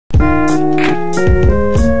I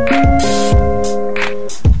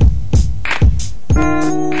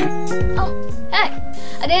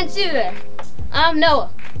didn't see you there. I'm Noah.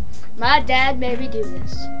 My dad made me do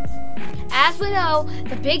this. As we know,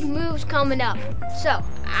 the big move's coming up. So,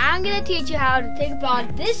 I'm gonna teach you how to take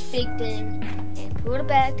apart this big thing and put it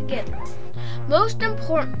back together. Most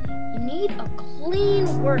importantly, you need a clean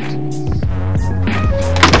workspace.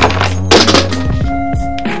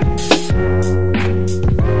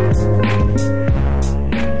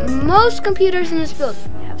 Most computers in this building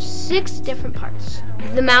have 6 different parts.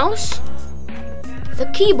 The mouse, the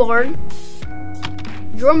keyboard,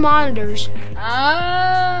 your monitors,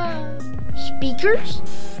 speakers,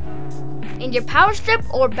 and your power strip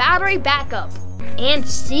or battery backup, and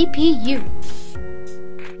CPU.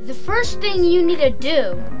 The first thing you need to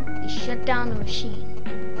do is shut down the machine.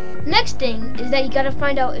 Next thing is that you gotta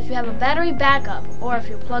find out if you have a battery backup or if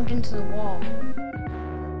you're plugged into the wall.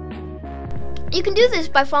 You can do this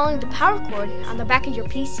by following the power cord on the back of your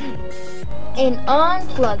PC and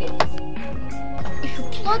unplug it. If you're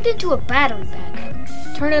plugged into a battery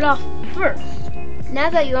backup, turn it off first. Now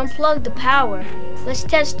that you unplugged the power, let's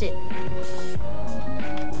test it.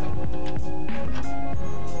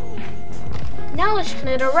 Now let's turn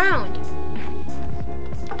it around.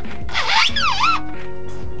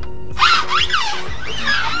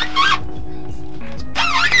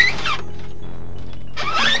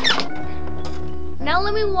 Now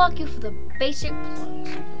let me walk you through the basic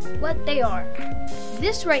plugs, what they are.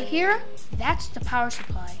 This right here, that's the power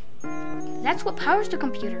supply. That's what powers the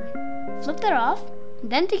computer. Flip that off,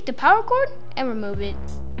 then take the power cord and remove it.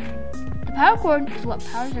 The power cord is what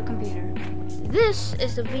powers the computer. This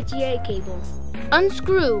is the VGA cable.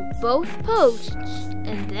 Unscrew both posts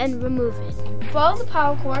and then remove it. Follow the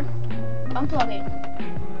power cord, unplug it.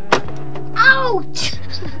 Ouch!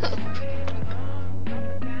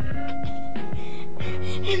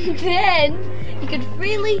 And then you can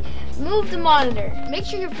freely move the monitor. Make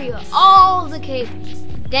sure you free all the cables.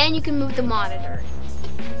 Then you can move the monitor.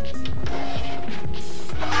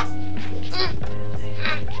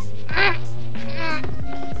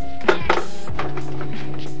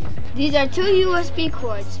 These are 2 USB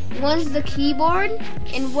cords. One's the keyboard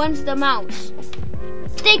and one's the mouse.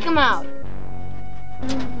 Take them out.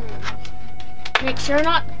 Make sure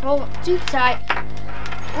not to pull too tight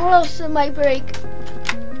or else it might break.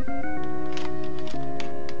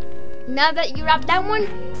 Now that you wrap that one,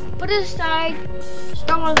 put it aside,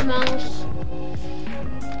 start on the mouse.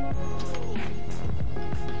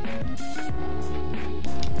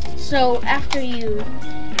 So after you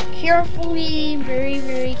carefully,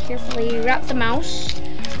 very carefully wrap the mouse,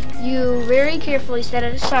 you very carefully set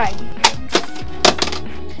it aside.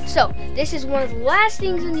 So this is one of the last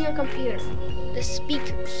things in your computer, the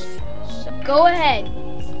speakers. So go ahead,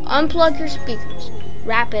 unplug your speakers,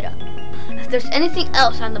 wrap it up. If there's anything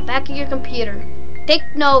else on the back of your computer, take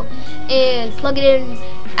note and plug it in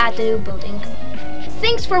at the new building.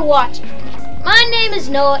 Thanks for watching. My name is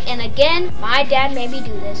Noah, and again, my dad made me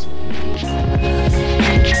do this.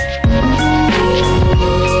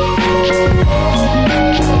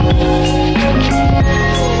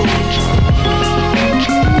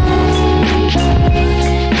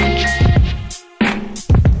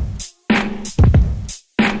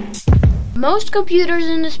 Most computers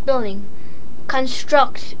in this building consist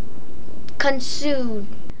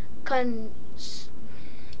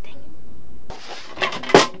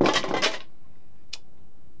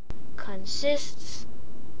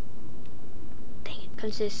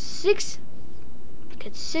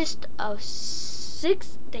of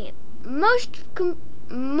 6. Dang it!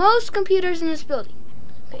 Most computers in this building.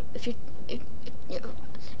 Okay,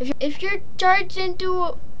 if you're charged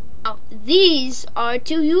into these are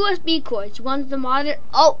 2 USB cords. One's the monitor.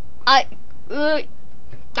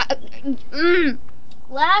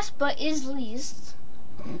 Last but is least.